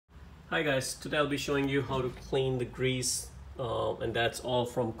Hi guys, today I'll be showing you how to clean the grease and that's all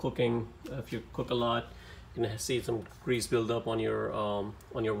from cooking. If you cook a lot, you're gonna see some grease build up on your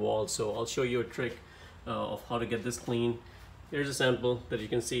wall. So I'll show you a trick of how to get this clean. Here's a sample that you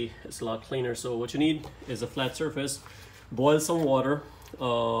can see. It's a lot cleaner. So what you need is a flat surface. Boil some water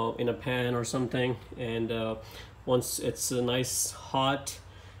in a pan or something, and once it's nice hot,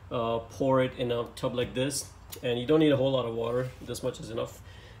 pour it in a tub like this. And you don't need a whole lot of water, this much is enough.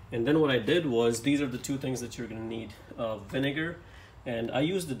 And then what I did was, these are the two things that you're gonna need. Vinegar, and I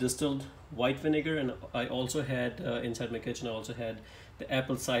used the distilled white vinegar, and I also had, inside my kitchen, I also had the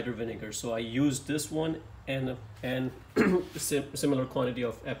apple cider vinegar. So I used this one and similar quantity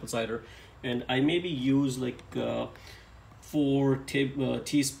of apple cider. And I maybe use like 4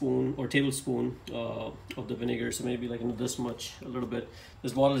 teaspoon or tablespoon of the vinegar, so maybe like this much, a little bit.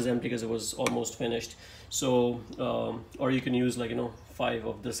 This bottle is empty because it was almost finished. So or you can use, like, 5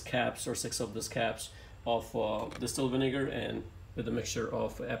 of this caps or 6 of this caps of distilled vinegar and with a mixture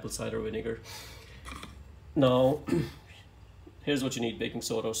of apple cider vinegar. Now here's what you need: baking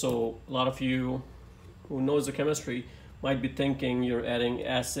soda. So a lot of you who knows the chemistry might be thinking you're adding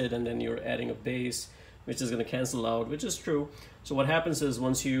acid and then you're adding a base, which is going to cancel out, which is true. So what happens is,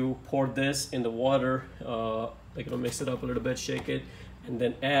 once you pour this in the water, mix it up a little bit, shake it, and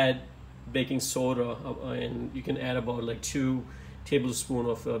then add baking soda, and you can add about like 2 tablespoons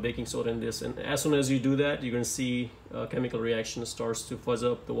of baking soda in this. And as soon as you do that, you're going to see a chemical reaction starts to fuzz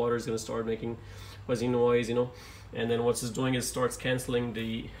up. The water is going to start making fuzzy noise, and then what it's doing is starts canceling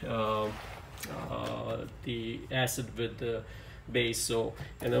the acid with the base. So,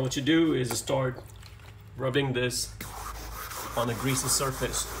 and then what you do is start rubbing this on the greasy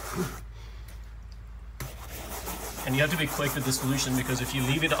surface. And you have to be quick with this solution, because if you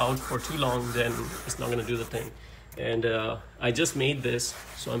leave it out for too long, then it's not going to do the thing. And I just made this,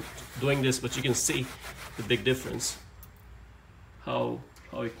 so I'm doing this, but you can see the big difference, how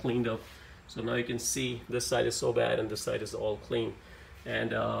it cleaned up. So now you can see this side is so bad and this side is all clean. And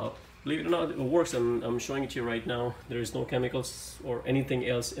believe it or not, it works. I'm showing it to you right now. There is no chemicals or anything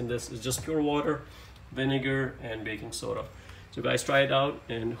else in this. It's just pure water, vinegar, and baking soda. So guys, try it out,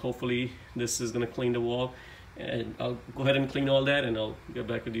 and hopefully this is gonna clean the wall. And I'll go ahead and clean all that, and I'll get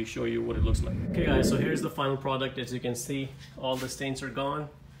back with you, show you what it looks like. Okay guys, so here's the final product. As you can see, all the stains are gone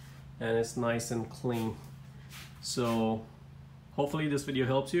and it's nice and clean. So hopefully this video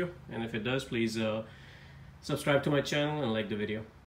helps you, and if it does, please subscribe to my channel and like the video.